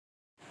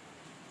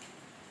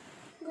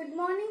Good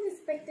morning,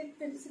 respected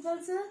principal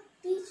sir,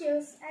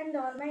 teachers and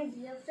all my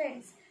dear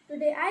friends.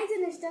 Today I,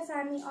 Janesta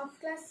Sahani of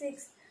class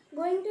 6,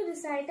 going to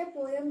recite a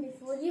poem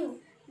before you.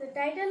 The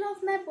title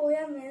of my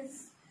poem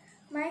is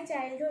My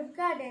Childhood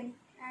Garden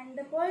and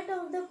the poet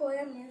of the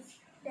poem is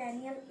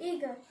Daniel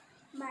Eager.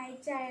 My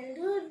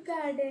childhood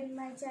garden,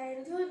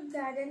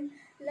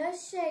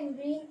 lush and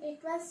green, it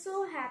was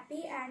so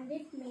happy and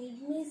it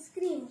made me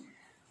scream.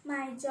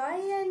 My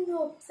joy and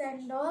hopes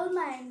and all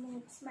my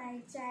moods,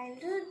 my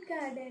childhood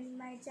garden,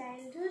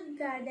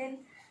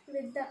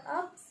 with the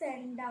ups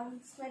and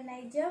downs. When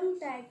I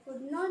jumped, I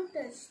could not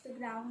touch the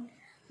ground.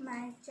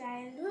 My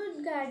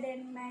childhood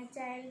garden,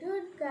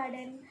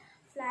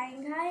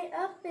 flying high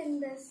up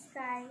in the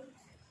sky.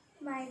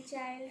 My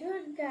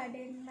childhood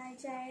garden,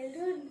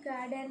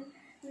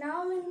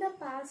 now in the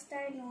past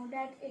I know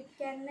that it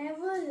can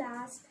never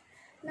last.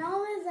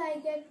 Now as I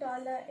get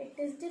taller, it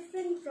is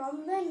different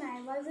from when I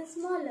was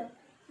smaller.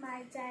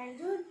 My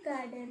childhood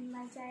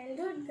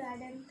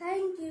garden,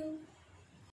 thank you.